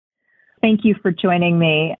Thank you for joining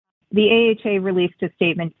me. The AHA released a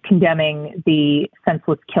statement condemning the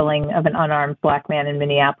senseless killing of an unarmed Black man in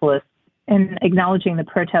Minneapolis and acknowledging the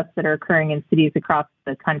protests that are occurring in cities across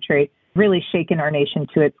the country, really shaken our nation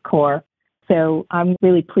to its core. So I'm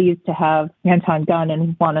really pleased to have Anton Gunn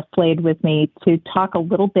and Juana Slade with me to talk a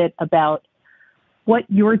little bit about what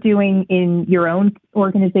you're doing in your own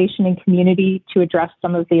organization and community to address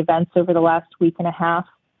some of the events over the last week and a half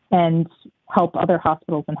and help other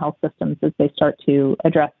hospitals and health systems as they start to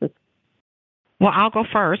address this. Well, I'll go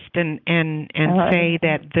first and say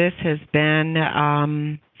that this has been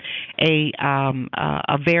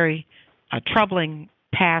a very troubling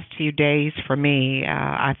past few days for me.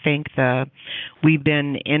 I think we've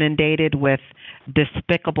been inundated with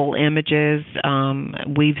despicable images.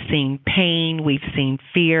 We've seen pain, we've seen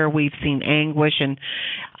fear, we've seen anguish, and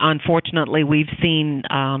unfortunately we've seen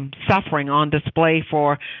suffering on display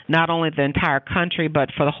for not only the entire country but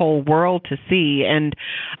for the whole world to see. And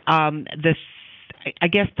I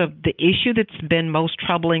guess the issue that's been most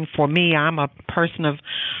troubling for me, I'm a person of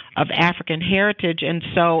African heritage, and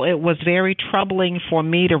so it was very troubling for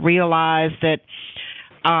me to realize that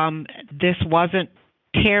this wasn't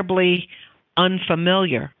terribly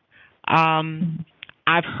unfamiliar.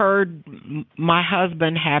 I've heard my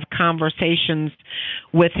husband have conversations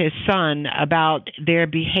with his son about their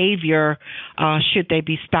behavior should they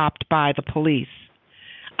be stopped by the police.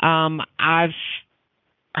 I've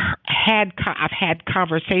had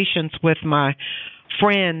conversations with my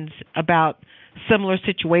friends about similar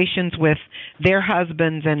situations with their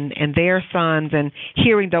husbands and their sons, and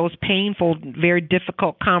hearing those painful, very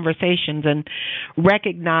difficult conversations and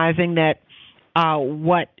recognizing that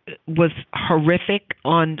what was horrific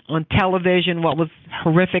on television, what was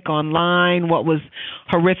horrific online, what was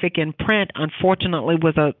horrific in print, unfortunately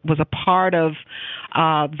was a part of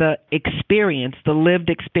the experience, the lived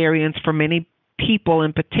experience for many people,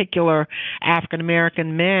 in particular African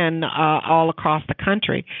American men all across the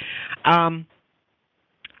country.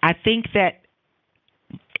 I think that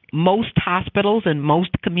most hospitals and most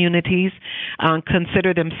communities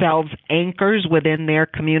consider themselves anchors within their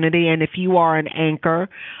community, and if you are an anchor,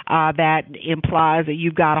 that implies that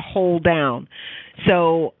you've got to hold down.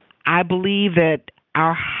 So I believe that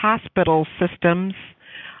our hospital systems,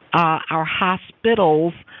 our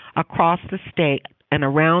hospitals across the state and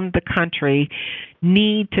around the country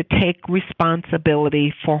need to take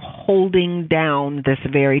responsibility for holding down this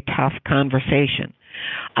very tough conversation.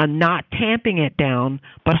 Not tamping it down,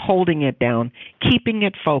 but holding it down, keeping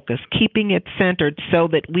it focused, keeping it centered so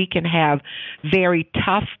that we can have very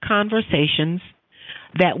tough conversations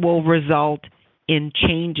that will result in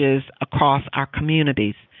changes across our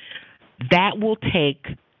communities. That will take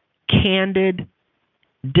candid,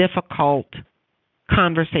 difficult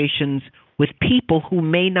conversations with people who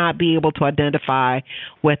may not be able to identify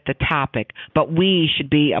with the topic, but we should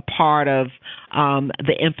be a part of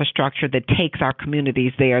the infrastructure that takes our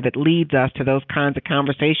communities there, that leads us to those kinds of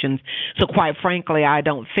conversations. So quite frankly, I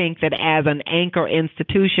don't think that as an anchor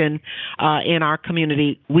institution in our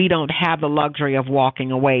community, we don't have the luxury of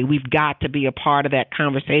walking away. We've got to be a part of that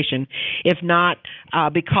conversation, if not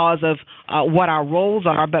because of what our roles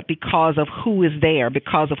are, but because of who is there,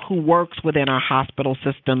 because of who works within our hospital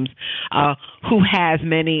systems, who are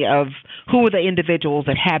the individuals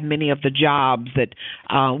that have many of the jobs that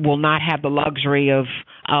will not have the luxury of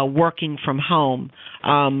working from home,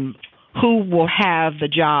 who will have the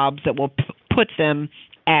jobs that will put them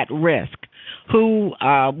at risk, who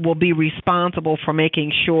will be responsible for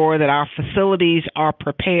making sure that our facilities are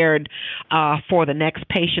prepared for the next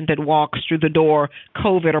patient that walks through the door,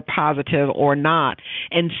 COVID or positive or not.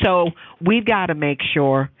 And so we've got to make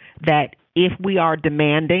sure that if we are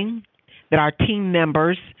demanding that our team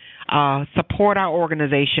members support our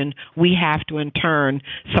organization, we have to in turn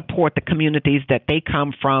support the communities that they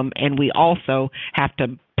come from, and we also have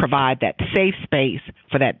to provide that safe space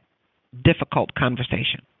for that difficult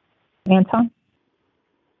conversation. Anton?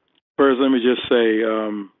 First, let me just say,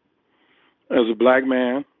 as a Black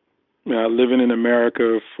man, living in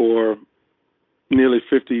America for nearly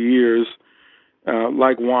 50 years,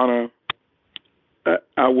 like Juana,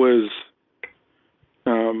 I was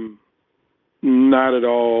not at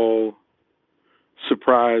all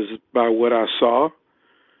surprised by what I saw,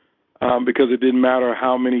 because it didn't matter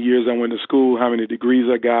how many years I went to school, how many degrees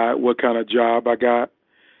I got, what kind of job I got.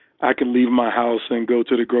 I can leave my house and go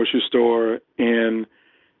to the grocery store, and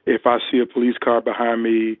if I see a police car behind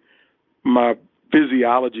me, my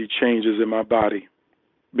physiology changes in my body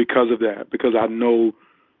because of that, because I know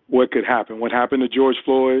what could happen. What happened to George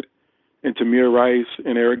Floyd and Tamir Rice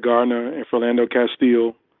and Eric Garner and Philando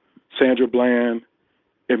Castile, Sandra Bland,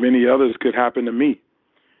 if any others could happen to me.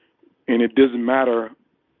 And it doesn't matter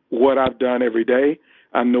what I've done every day.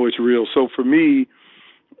 I know it's real. So for me,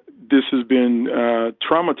 this has been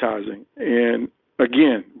traumatizing, and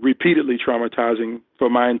again, repeatedly traumatizing for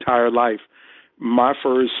my entire life. My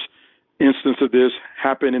first instance of this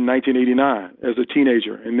happened in 1989 as a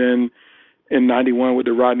teenager, and then in 91 with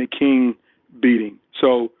the Rodney King beating.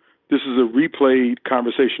 So this is a replayed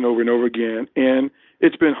conversation over and over again, and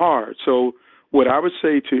it's been hard. So what I would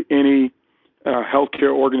say to any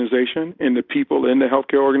healthcare organization and the people in the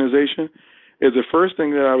healthcare organization is the first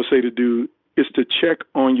thing that I would say to do is to check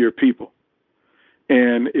on your people.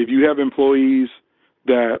 And if you have employees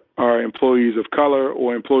that are employees of color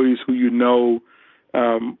or employees who you know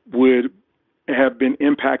would have been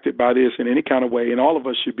impacted by this in any kind of way, and all of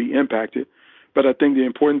us should be impacted, but I think the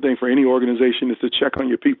important thing for any organization is to check on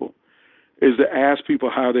your people, is to ask people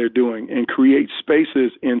how they're doing and create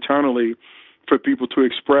spaces internally for people to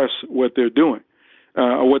express what they're doing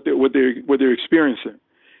or what they're experiencing.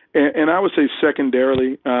 And I would say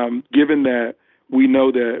secondarily, given that we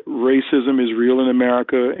know that racism is real in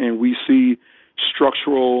America and we see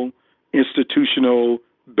structural, institutional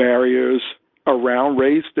barriers around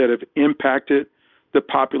race that have impacted the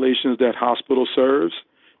populations that hospital serves,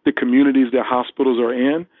 the communities that hospitals are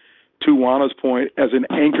in, to Juana's point, as an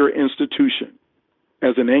anchor institution,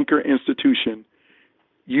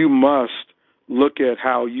 you must look at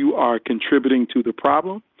how you are contributing to the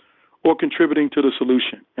problem or contributing to the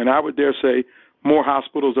solution. And I would dare say more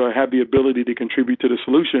hospitals have the ability to contribute to the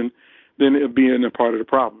solution than being a part of the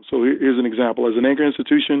problem. So here's an example. As an anchor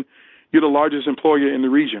institution, you're the largest employer in the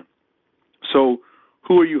region. So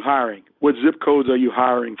who are you hiring? What zip codes are you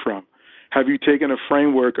hiring from? Have you taken a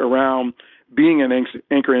framework around being an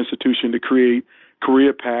anchor institution to create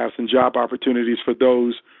career paths and job opportunities for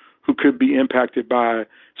those who could be impacted by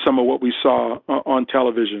some of what we saw on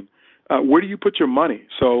television? Where do you put your money?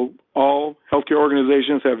 So all healthcare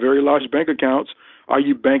organizations have very large bank accounts. Are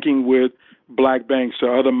you banking with black banks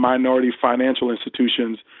or other minority financial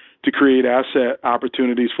institutions to create asset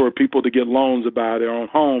opportunities for people to get loans to buy their own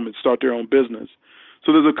home and start their own business?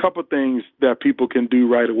 So there's a couple things that people can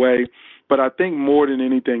do right away. But I think more than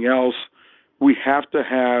anything else, we have to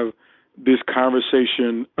have this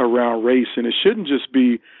conversation around race. And it shouldn't just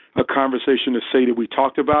be a conversation to say that we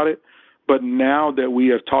talked about it, but now that we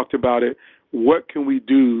have talked about it, what can we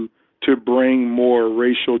do to bring more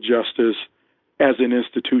racial justice as an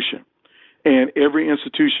institution? And every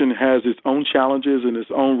institution has its own challenges and its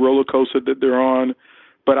own roller coaster that they're on.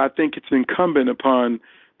 But I think it's incumbent upon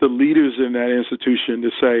the leaders in that institution to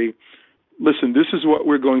say, listen, this is what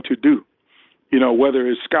we're going to do. You know, whether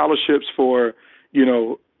it's scholarships for, you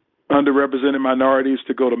know, underrepresented minorities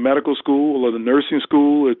to go to medical school or the nursing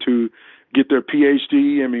school or to get their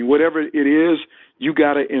PhD. I mean, whatever it is, you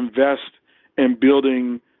got to invest in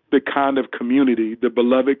building the kind of community, the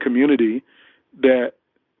beloved community that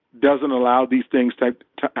doesn't allow these things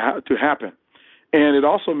to happen. And it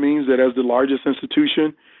also means that as the largest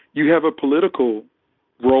institution, you have a political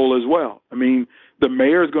role as well. I mean, the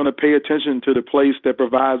mayor is going to pay attention to the place that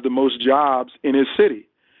provides the most jobs in his city.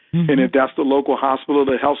 Mm-hmm. And if that's the local hospital,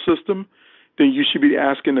 the health system, then you should be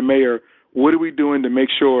asking the mayor, what are we doing to make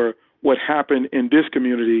sure what happened in this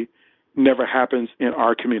community never happens in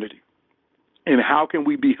our community? And how can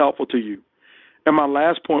we be helpful to you? And my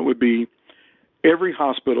last point would be, every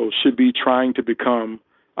hospital should be trying to become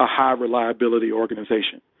a high reliability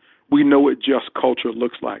organization. We know what just culture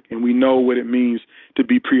looks like, and we know what it means to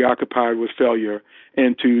be preoccupied with failure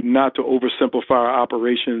and to not to oversimplify our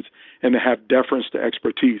operations and to have deference to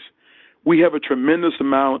expertise. We have a tremendous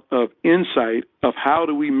amount of insight of how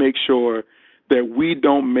do we make sure that we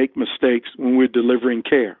don't make mistakes when we're delivering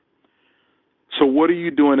care. So what are you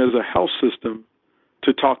doing as a health system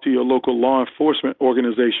to talk to your local law enforcement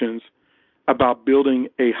organizations about building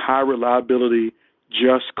a high reliability,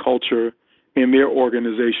 just culture in their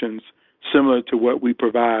organizations, similar to what we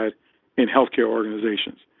provide in healthcare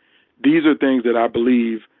organizations? These are things that I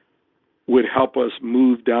believe would help us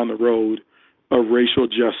move down the road of racial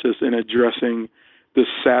justice and addressing the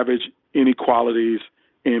savage inequalities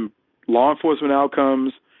in law enforcement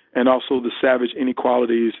outcomes and also the savage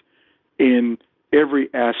inequalities in every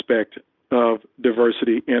aspect of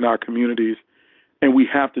diversity in our communities. And we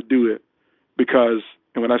have to do it because,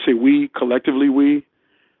 and when I say we, collectively we,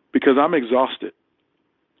 because I'm exhausted.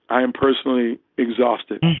 I am personally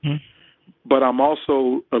exhausted. Mm-hmm. But I'm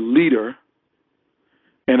also a leader,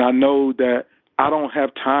 and I know that I don't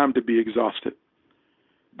have time to be exhausted.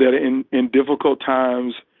 That in difficult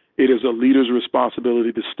times, it is a leader's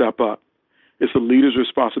responsibility to step up. It's a leader's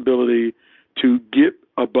responsibility to get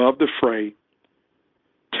above the fray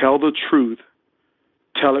tell the truth,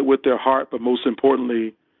 tell it with their heart, but most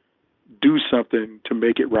importantly, do something to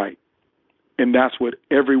make it right. And that's what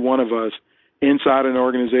every one of us inside an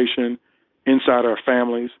organization, inside our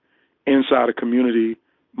families, inside a community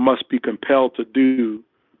must be compelled to do,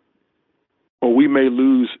 or we may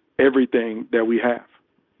lose everything that we have.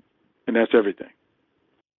 And that's everything.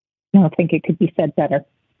 I don't think it could be said better.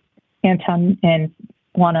 Anton and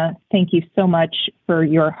Juana, thank you so much for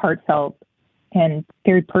your heartfelt and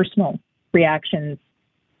very personal reactions.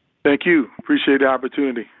 Thank you. Appreciate the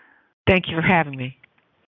opportunity. Thank you for having me.